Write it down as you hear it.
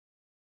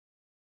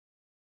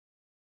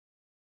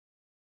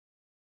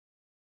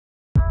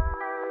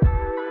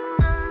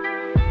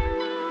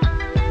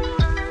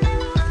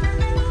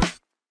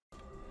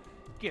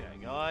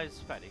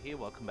guys, Fatty here,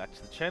 welcome back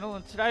to the channel,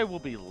 and today we'll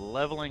be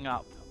leveling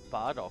up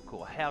Bardock,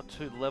 or how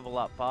to level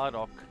up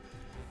Bardock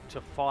to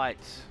fight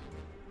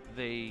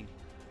the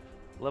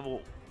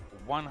level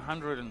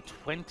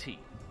 120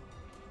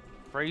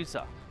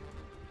 freezer.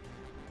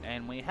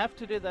 And we have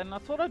to do that, and I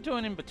thought I'd do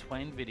an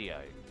in-between video.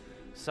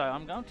 So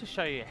I'm going to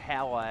show you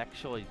how I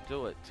actually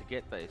do it to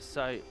get there.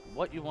 So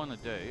what you want to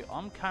do,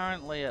 I'm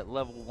currently at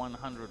level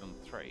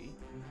 103.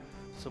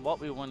 So what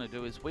we want to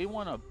do is we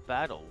want to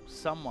battle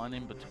someone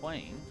in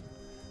between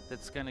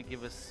that's going to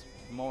give us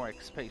more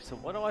XP. So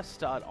what do I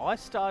start? I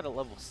start at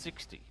level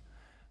 60.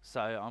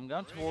 So I'm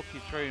going to walk you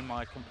through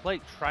my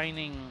complete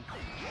training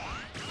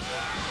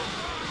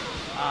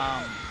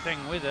thing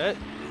with it.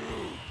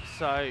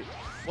 So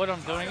what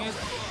I'm doing is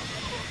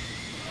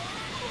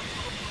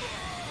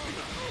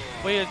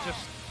we are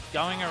just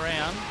going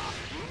around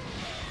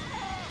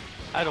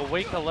at a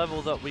weaker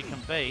level that we can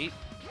beat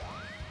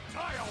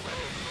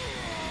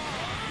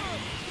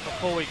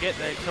before we get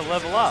there to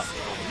level up.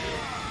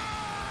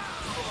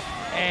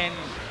 And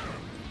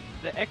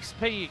the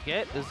XP you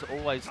get is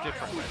always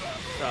different.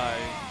 So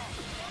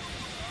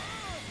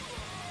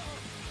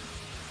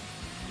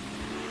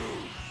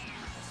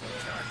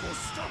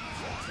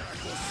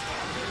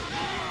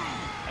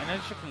and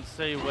as you can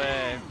see,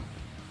 we're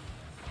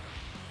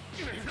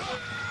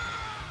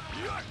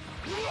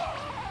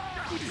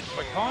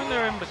kind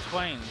of in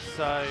between,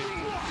 so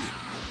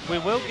we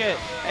will get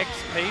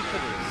XP for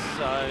this.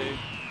 So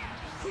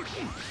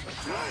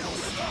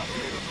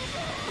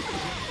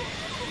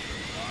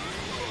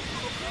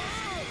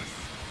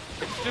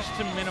it's just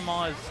to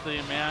minimize the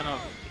amount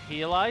of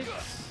heal aids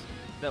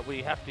that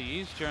we have to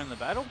use during the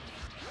battle.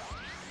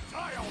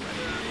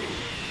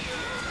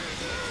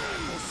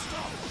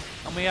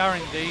 And we are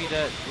indeed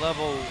at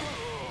level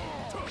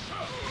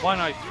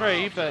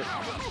 103, but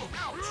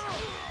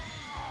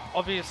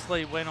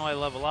obviously when I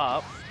level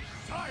up,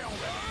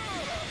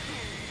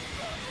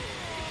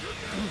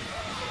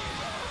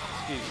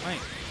 excuse me,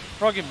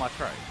 frog in my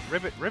throat,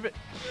 ribbit, ribbit.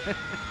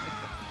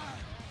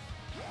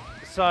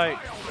 So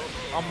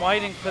I'm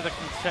waiting for the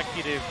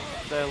consecutive,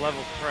 the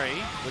level 3,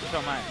 which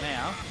I'm at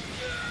now.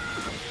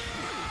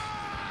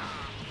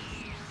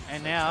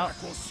 And now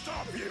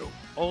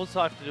all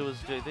I have to do is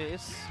do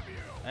this,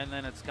 and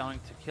then it's going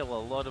to kill a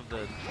lot of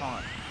the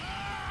time.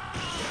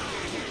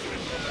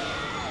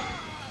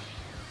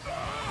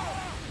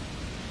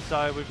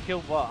 So we've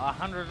killed, what,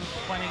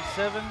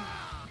 127?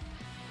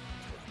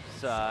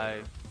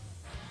 So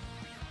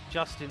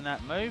just in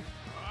that move.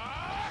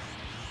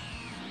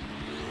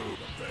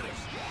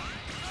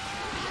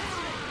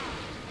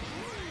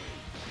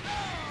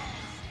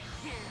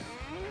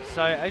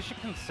 So as you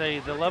can see,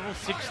 the level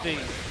 60 is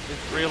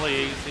really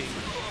easy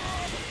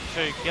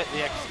to get the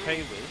XP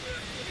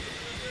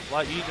with.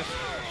 Like, you just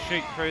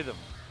shoot through them.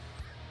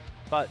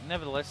 But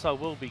nevertheless, I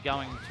will be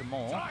going to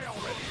more.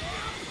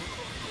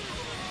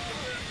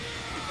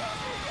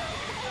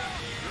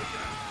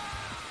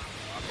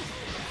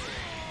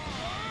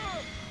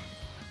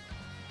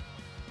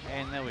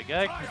 And there we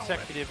go,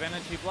 consecutive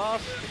energy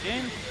blast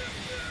again.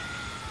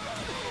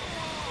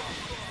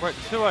 We're at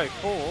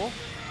 204.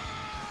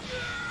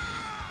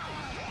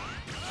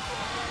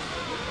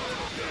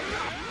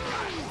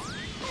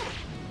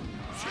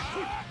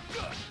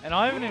 And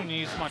I haven't even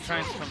used my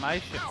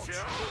transformation.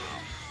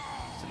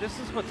 So this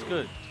is what's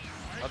good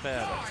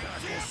about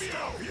it.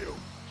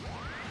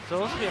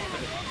 So also we have to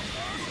do,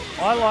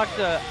 I like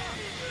the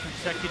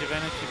consecutive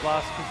energy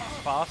blast because it's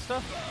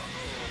faster.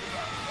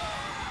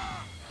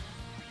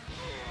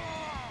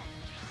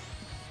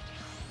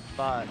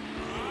 But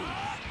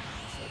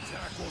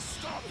attack will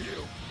stop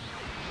you.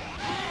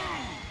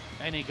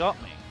 And he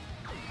got me.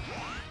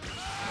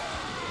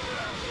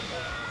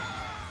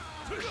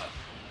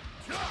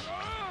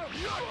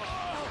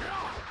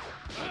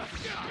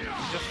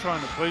 I'm just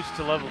trying to boost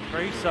to level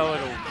 3, so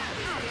it'll...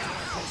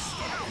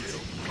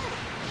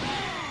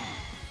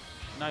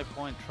 No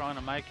point trying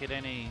to make it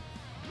any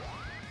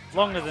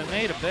longer than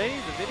need to be,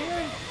 the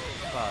video,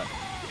 but...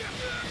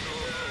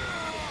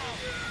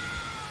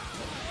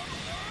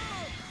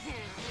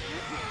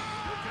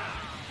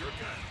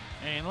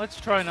 And let's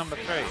try number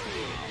 3.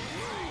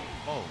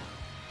 Oh.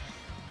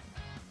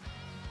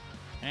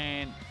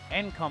 And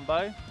end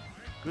combo.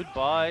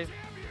 Goodbye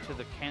to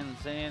the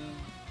Kansan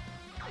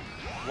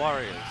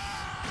Warriors.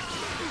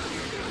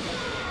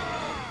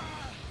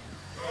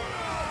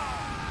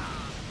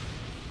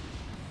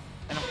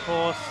 And of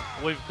course,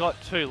 we've got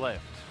 2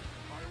 left.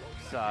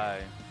 So,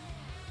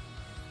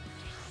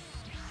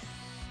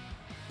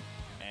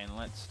 and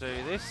let's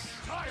do this.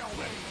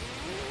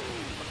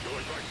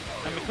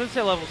 And because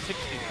they're level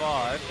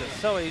 65, they're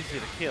so easy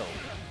to kill.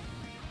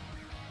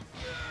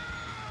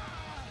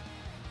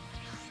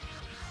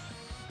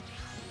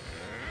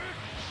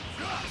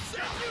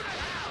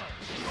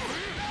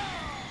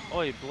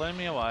 Oh, he blew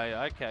me away.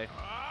 Okay.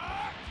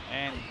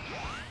 And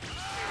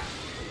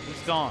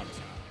he's gone.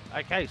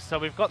 Okay, so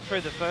we've got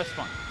through the first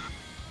one.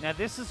 Now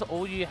this is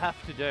all you have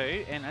to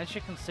do, and as you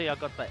can see, I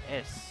got the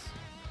S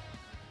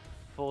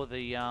for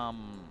the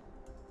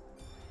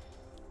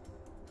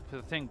for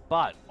the thing,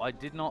 but I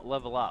did not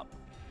level up.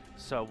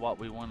 So what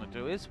we want to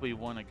do is we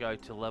want to go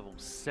to level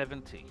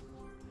 70.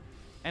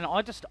 And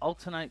I just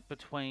alternate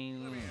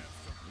between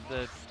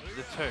the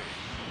two.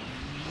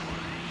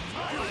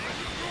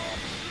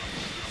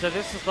 So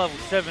this is level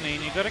 70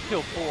 and you've got to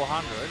kill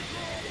 400.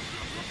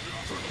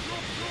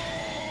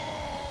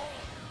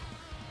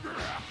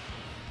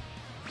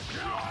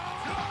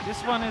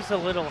 This one is a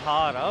little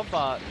harder,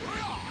 but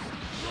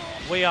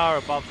we are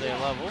above their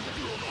level.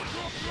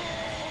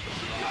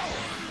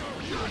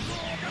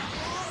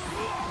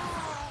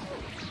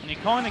 And you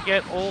kind of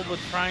get all the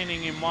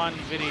training in one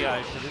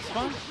video for this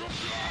one.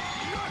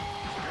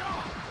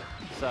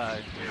 So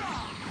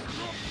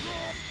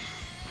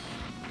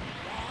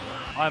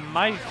I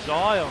may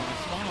die on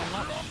this one, I'm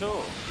not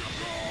sure.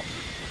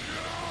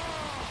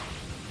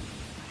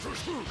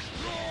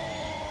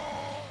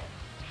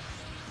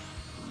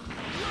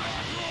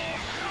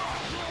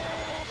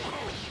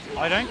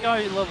 I don't go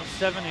level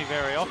 70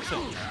 very often,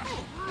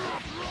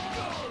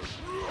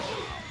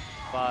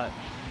 but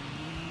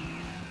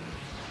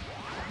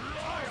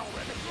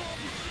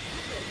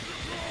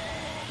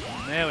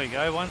there we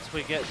go. Once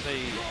we get the...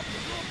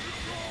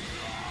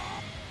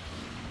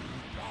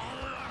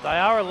 They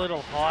are a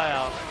little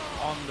higher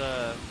on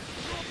the...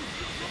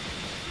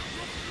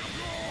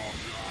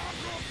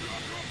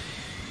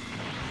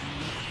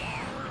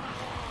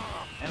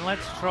 And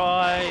let's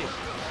try...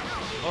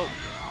 Oh,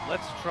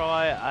 let's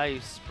try a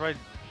spread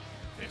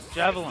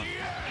javelin.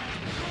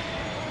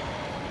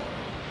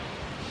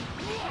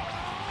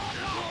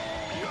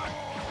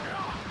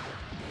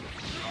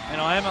 And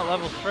I am at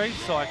level 3,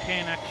 so I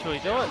can actually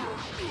do it.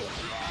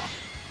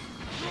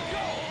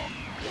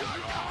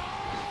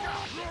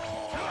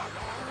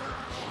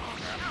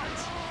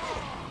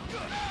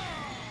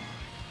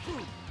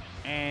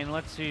 And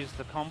let's use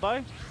the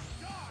combo.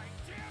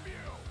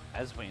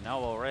 As we know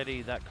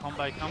already, that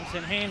combo comes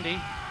in handy.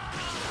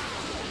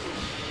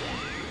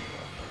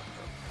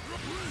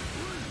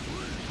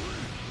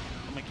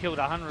 And we killed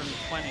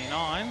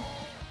 129.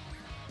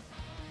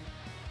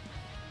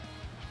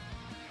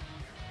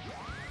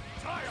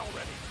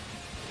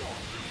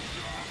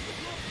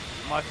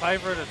 My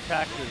favourite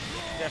attack is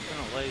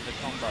definitely the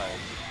combo.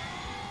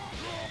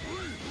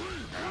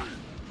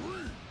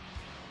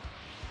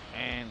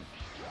 And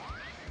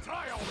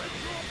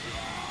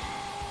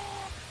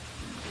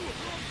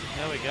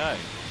there we go.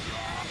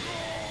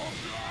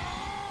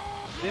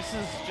 This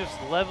is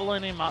just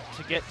leveling him up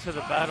to get to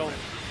the battle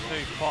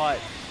to fight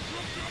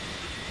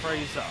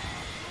Freezer.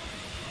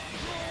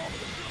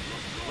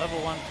 Level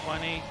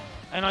 120.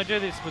 And I do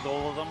this with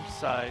all of them,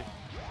 so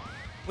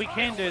we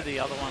can do the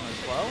other one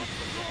as well.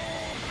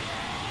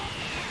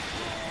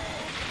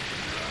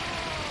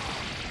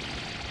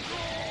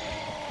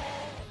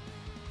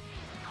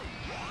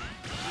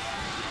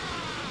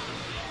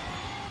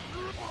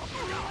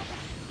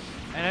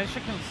 And as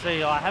you can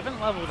see, I haven't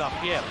leveled up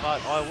yet,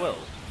 but I will.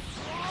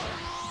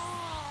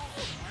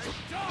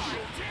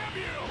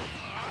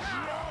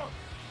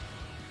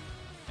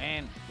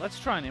 And let's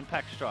try an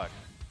impact strike.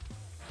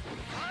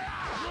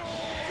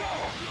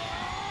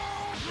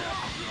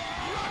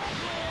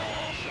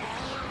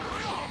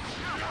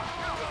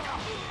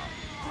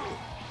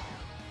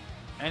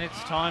 And it's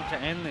time to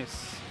end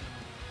this,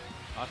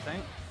 I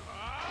think.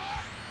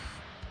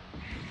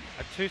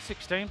 At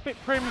 216, bit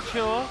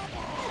premature,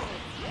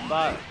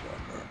 but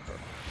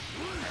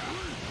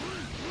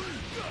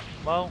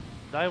well,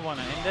 they want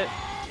to end it.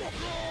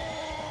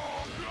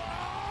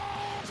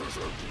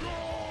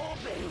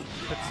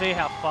 But see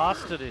how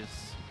fast it is.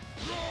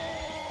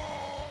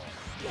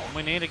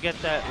 We need to get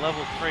that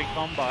level 3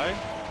 combo.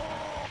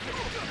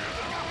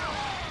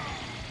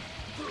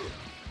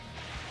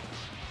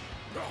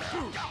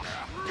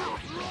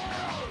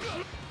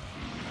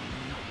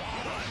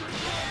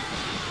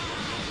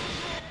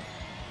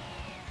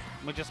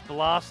 We just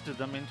blasted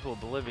them into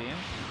oblivion.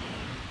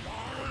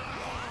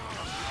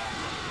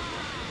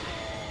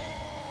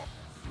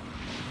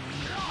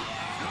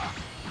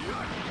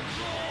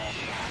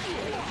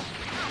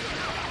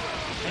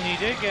 And you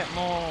do get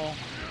more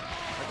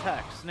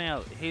attacks.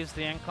 Now, here's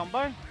the end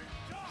combo.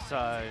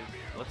 So,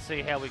 let's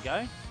see how we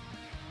go.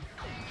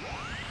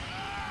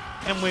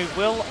 And we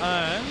will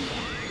earn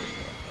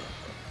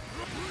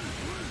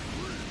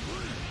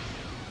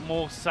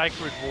more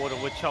sacred water,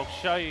 which I'll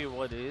show you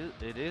what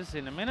it is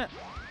in a minute.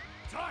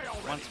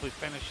 Once we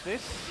finish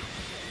this.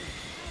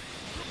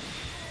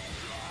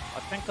 I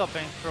think I've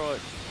been through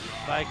it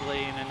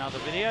vaguely in another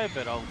video,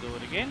 but I'll do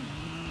it again.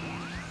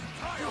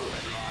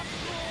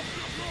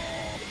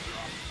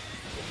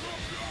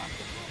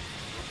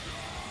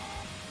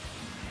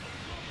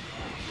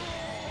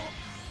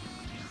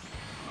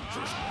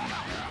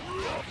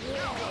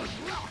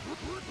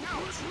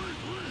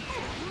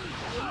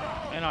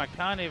 And I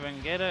can't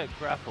even get a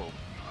grapple.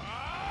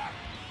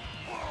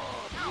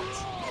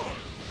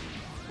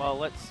 Well,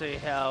 let's see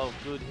how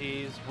good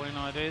he is when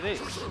I do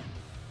this.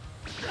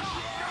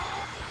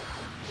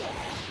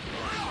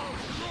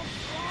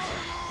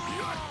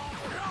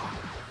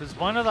 Because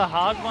one of the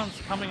hard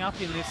ones coming up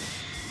in this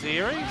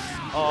series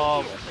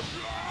of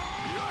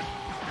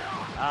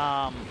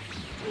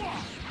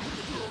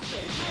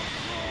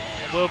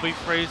will be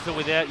freezer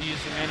without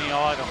using any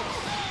items.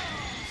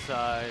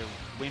 So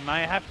we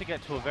may have to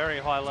get to a very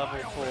high level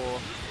for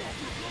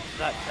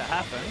that to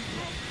happen.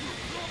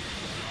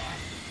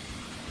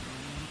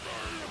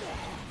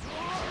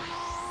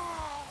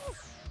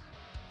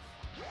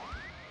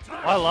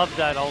 I love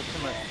that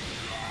ultimate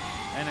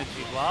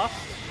energy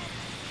blast.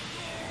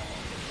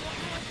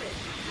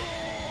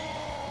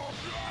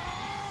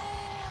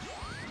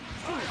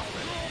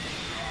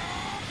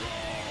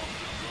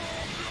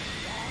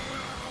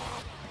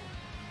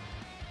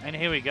 And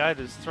here we go,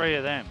 there's 3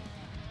 of them.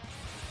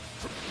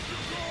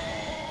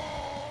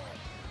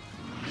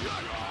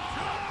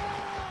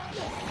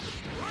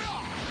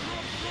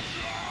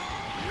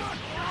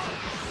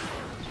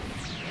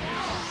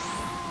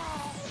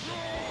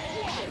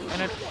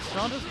 And it's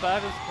not as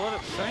bad as what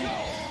it seems.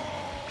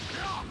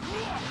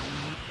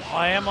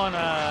 I am on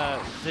a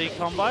Z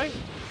combo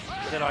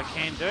that I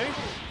can do.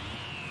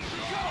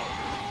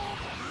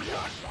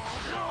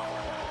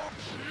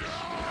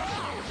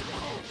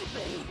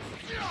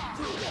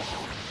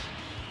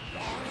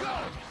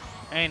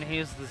 And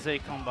here's the Z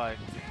combo.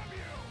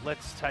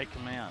 Let's take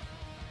him out.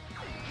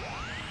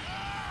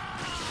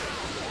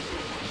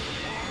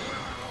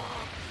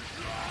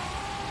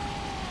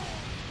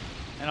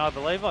 And I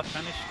believe I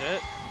finished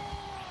it.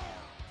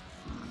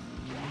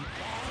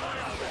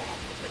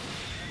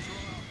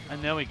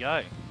 And there we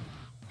go.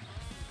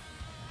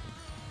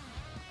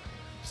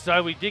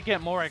 So we did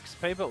get more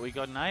XP, but we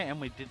got an A, and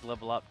we did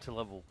level up to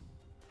level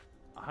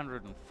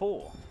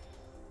 104.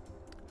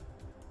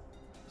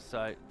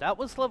 So that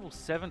was level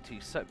 70.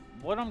 So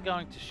what I'm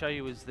going to show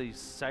you is these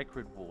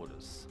sacred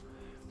waters.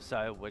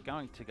 So we're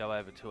going to go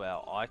over to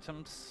our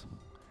items,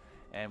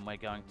 and we're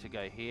going to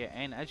go here.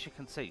 And as you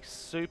can see,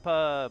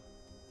 super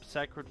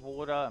sacred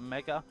water,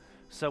 mega.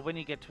 So when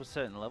you get to a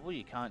certain level,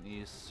 you can't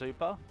use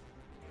super,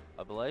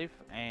 I believe.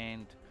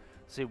 And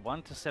see,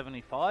 1 to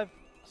 75.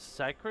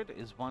 Sacred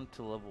is 1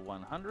 to level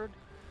 100.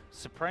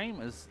 Supreme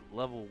is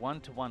level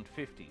 1 to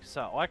 150.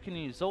 So I can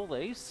use all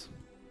these,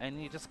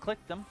 and you just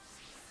click them.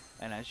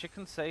 And as you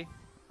can see,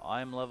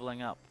 I'm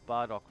leveling up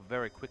Bardock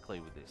very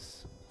quickly with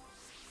this.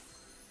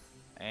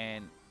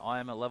 And I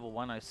am at level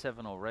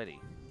 107 already.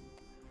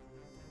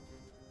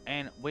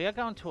 And we are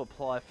going to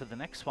apply, for the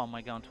next one,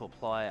 we're going to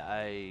apply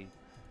a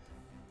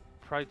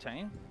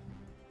protein.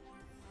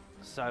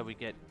 So we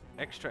get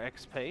extra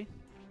XP.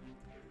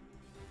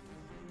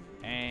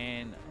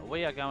 And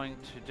we are going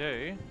to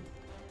do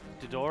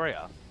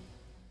TOUGHAIR.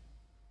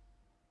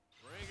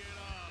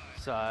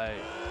 So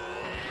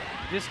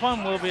this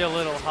one will be a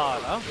little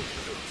harder.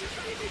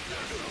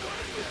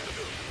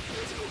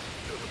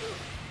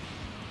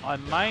 I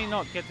may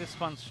not get this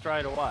one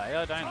straight away,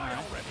 I don't know.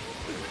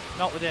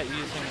 Not without using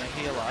the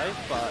helo,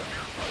 but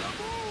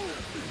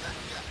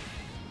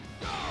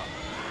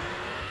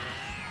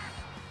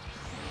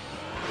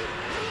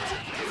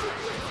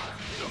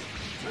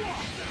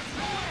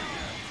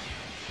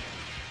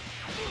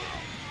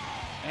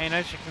and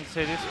as you can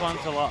see, this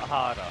one's a lot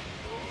harder.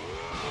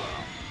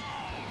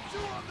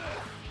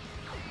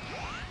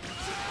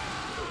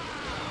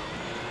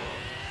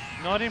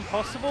 Not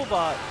impossible,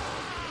 but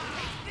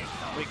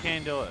we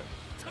can do it.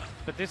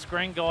 But this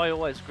green guy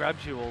always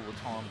grabs you all the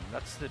time.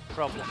 That's the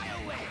problem.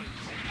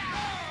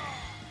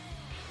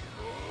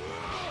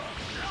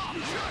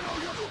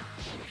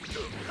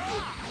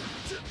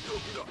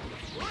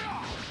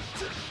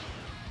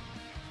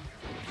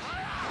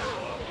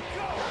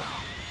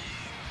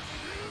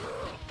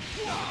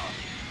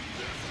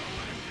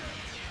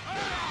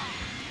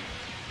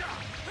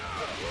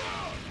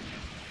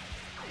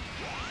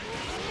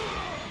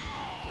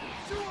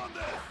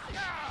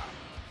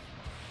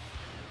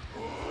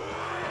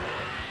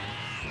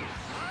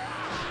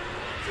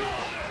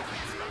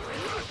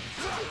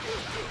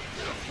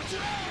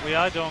 We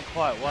are doing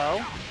quite well,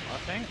 I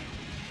think.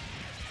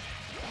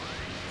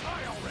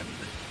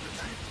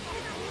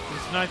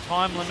 There's no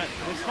time limit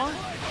for this one.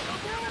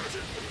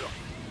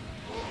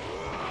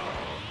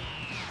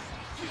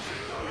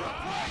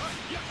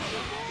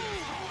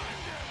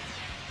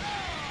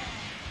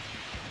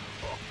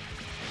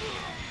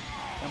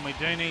 And we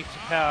do need to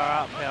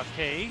power up our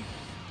key.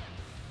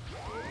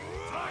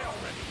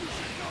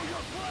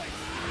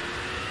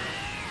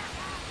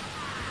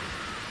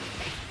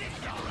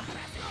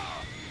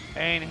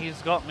 And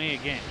he's got me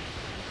again.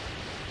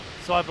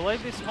 So I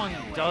believe this one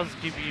does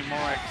give you more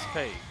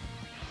XP.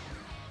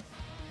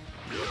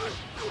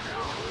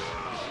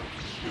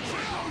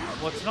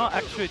 Well, it's not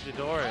actually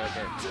TOUGHAIR,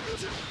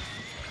 but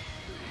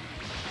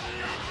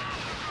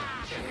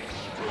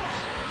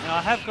now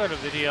I have got a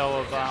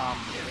video of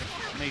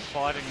me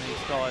fighting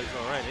these guys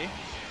already.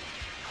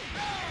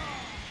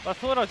 But I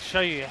thought I'd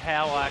show you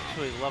how I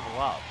actually level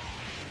up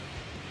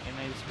in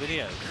these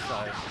videos.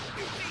 So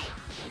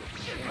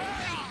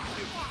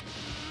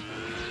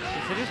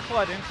it is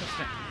quite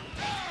interesting.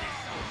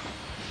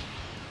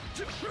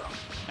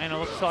 And it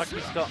looks like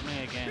he's got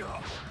me again.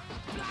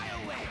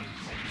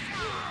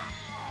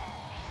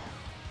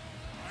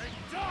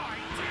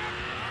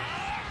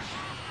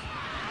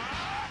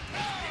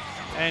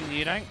 And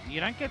you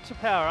don't get to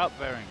power up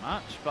very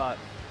much, but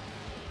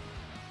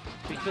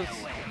because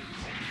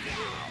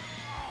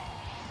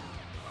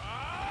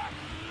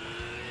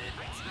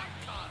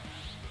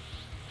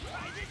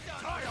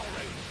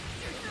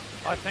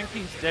I think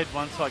he's dead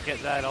once I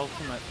get that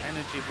ultimate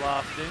energy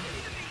blast in.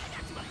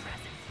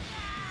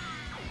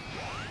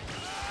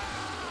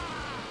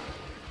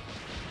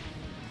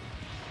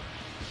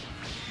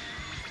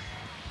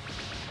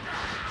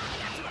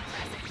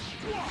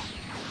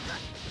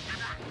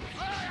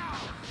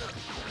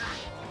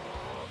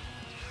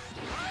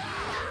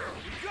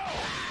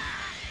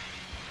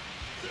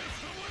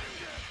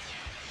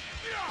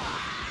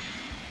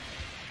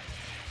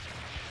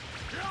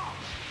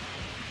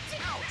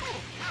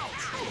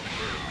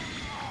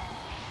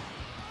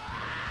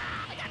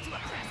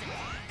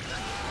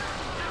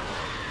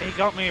 He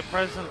got me a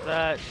present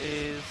that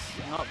is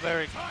not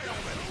very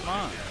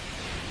smart.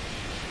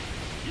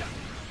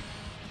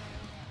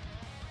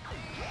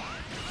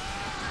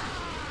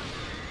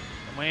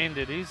 And we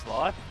ended his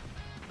life.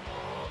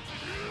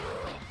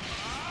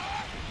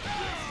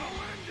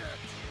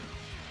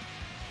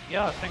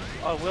 Yeah, I think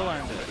I will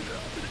end it.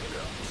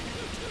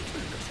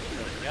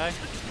 There we go.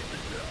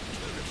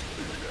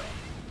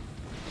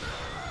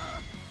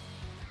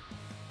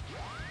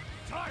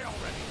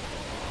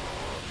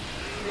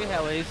 See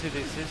how easy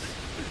this is,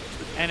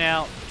 and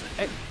our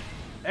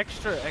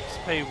extra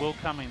XP will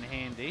come in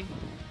handy.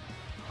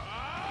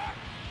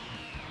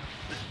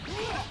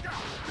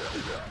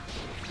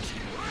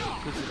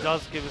 Because it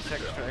does give us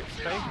extra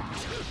XP.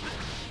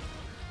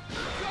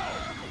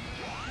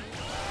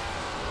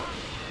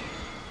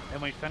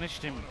 And we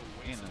finished him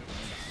in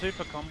a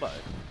super combo.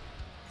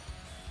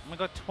 And we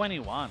got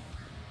 21.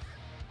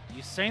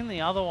 You seen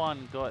the other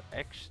one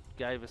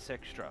gave us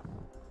extra.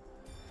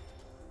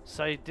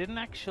 So we didn't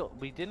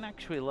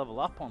actually level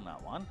up on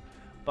that one,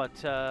 but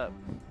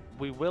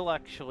we will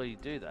actually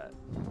do that.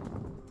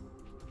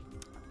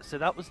 So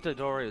that was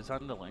Dodoria's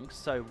underlings.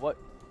 So what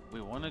we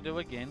want to do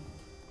again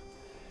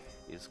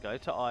is go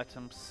to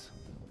items,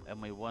 and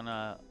we want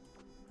to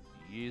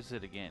use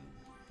it again.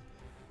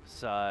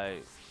 So,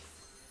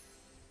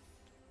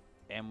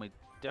 and we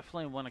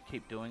definitely want to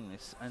keep doing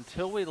this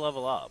until we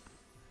level up.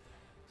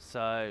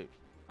 So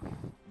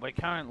we're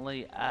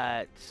currently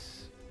at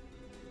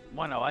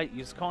 108,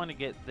 you kind of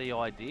get the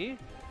idea,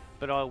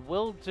 but I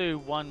will do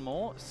one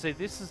more. See,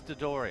 this is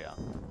Dodoria.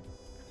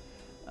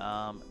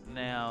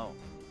 Now,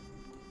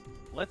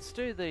 let's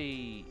do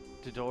the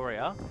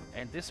Dodoria,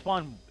 and this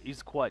one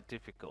is quite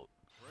difficult.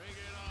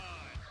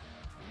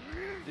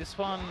 This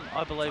one,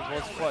 I believe,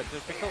 was quite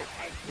difficult,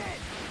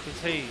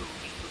 because he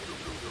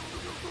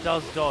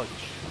does dodge.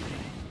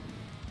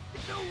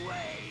 No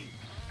way.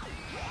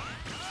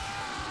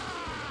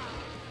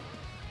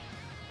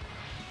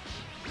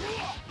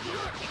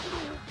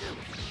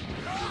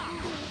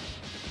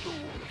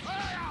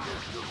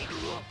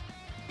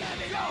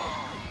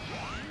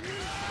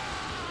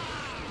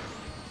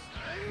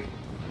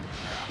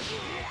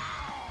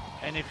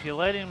 And if you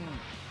let him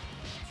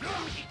no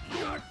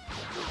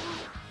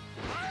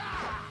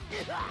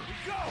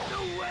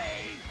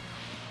way.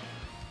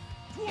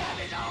 Get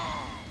it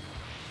on.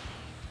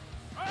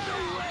 No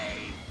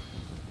way.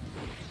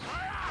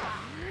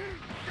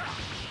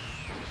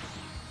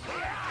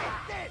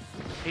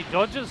 He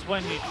dodges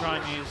when you try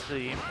and use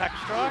the impact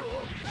strike.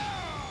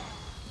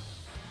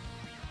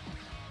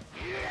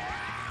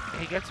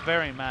 He gets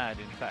very mad,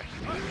 in fact.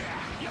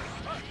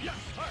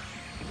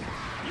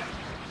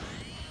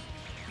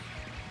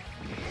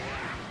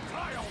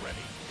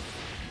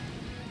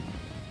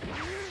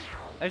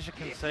 As you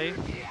can see,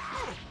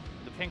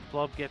 the pink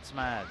blob gets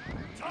mad.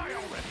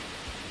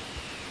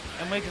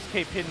 And we just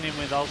keep hitting him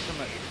with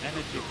ultimate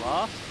energy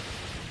blast.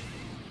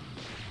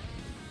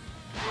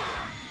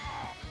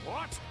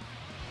 What?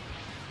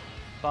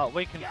 But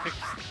we can fix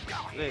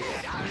this.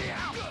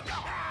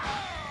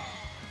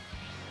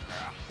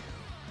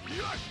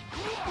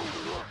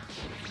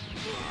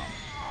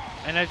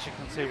 And as you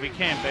can see, we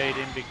can beat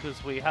him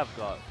because we have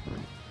got.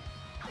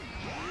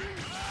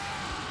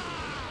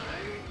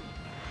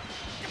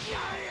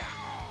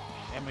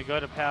 And we go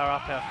to power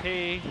up our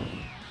key.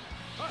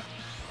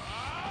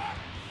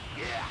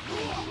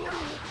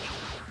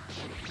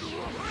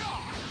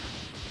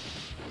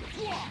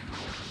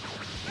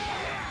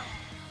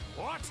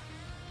 What?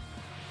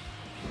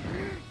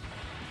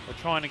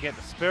 We're trying to get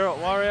the Spirit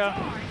Warrior.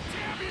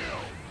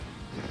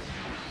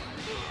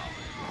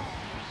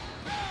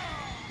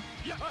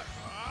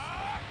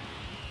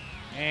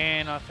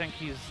 And I think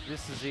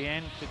this is the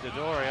end for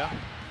Dodoria.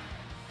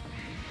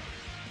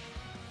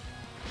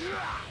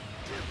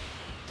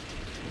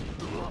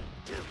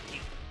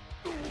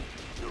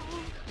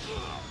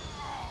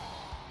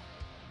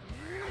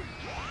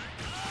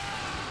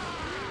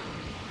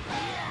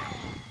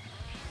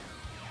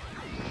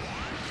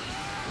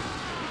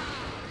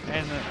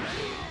 And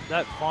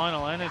that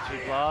final energy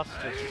blast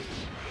just...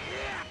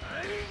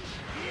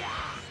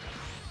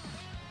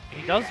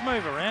 He does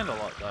move around a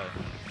lot though.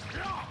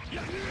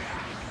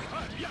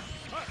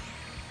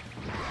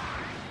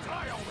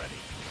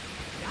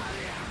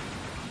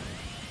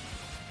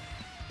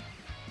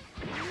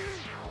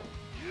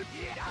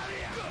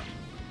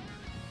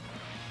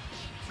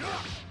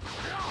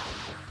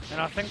 And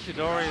I think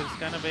Chidori is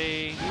going to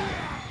be...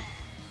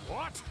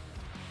 What?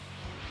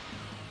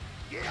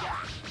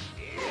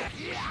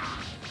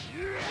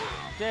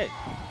 dead.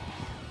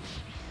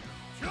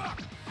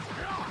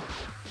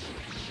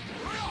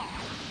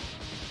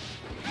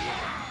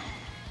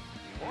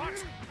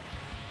 What?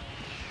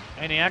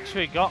 And he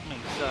actually got me,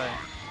 so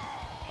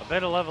I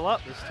better level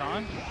up this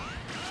time.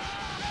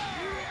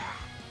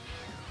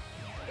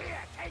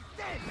 Here, take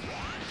this.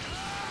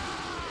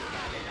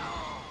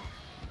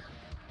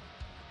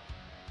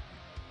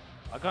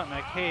 I got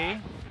no key.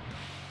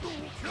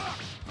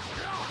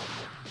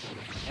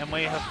 And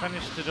we have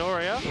finished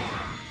Dodoria.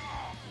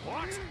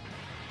 What?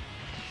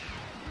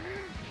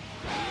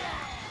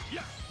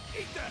 Yeah,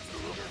 eat that.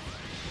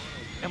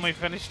 And we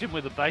finished him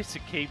with a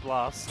basic key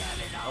blast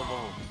of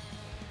all.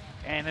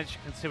 And as you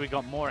can see, we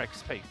got more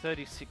XP,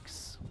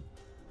 36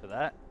 for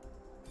that.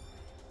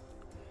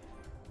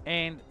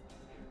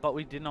 But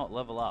we did not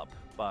level up.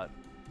 But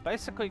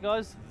basically,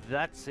 guys,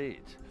 that's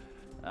it.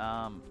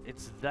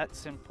 It's that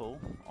simple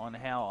on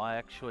how I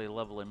actually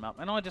level him up.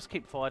 And I just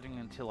keep fighting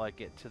until I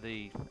get to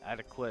the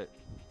adequate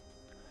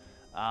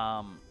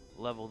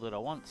level that I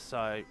want. So,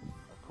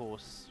 of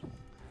course,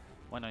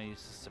 when I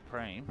use the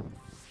Supreme,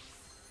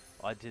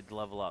 I did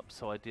level up.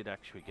 So I did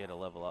actually get a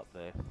level up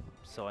there.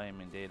 So I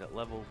am indeed at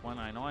level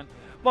 109.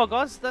 Well,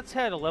 guys, that's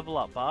how to level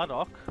up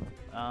Bardock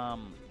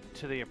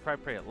to the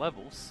appropriate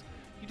levels.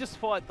 You just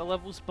fight the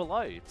levels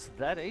below. It's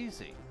that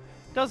easy.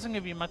 Doesn't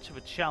give you much of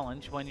a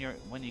challenge when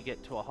you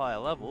get to a higher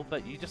level,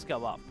 but you just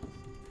go up.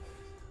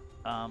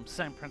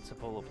 Same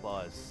principle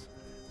applies.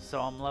 So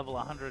I'm level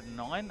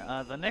 109.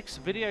 The next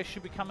video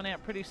should be coming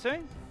out pretty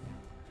soon.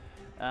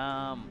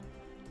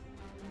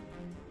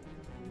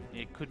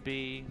 It could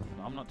be,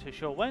 I'm not too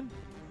sure when,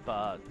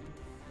 but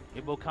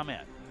it will come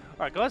out.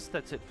 Alright guys,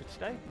 that's it for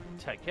today.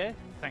 Take care,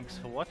 thanks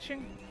for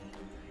watching,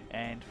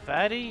 and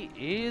Fatty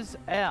is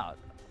out.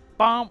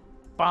 Bum,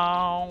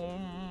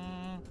 bum.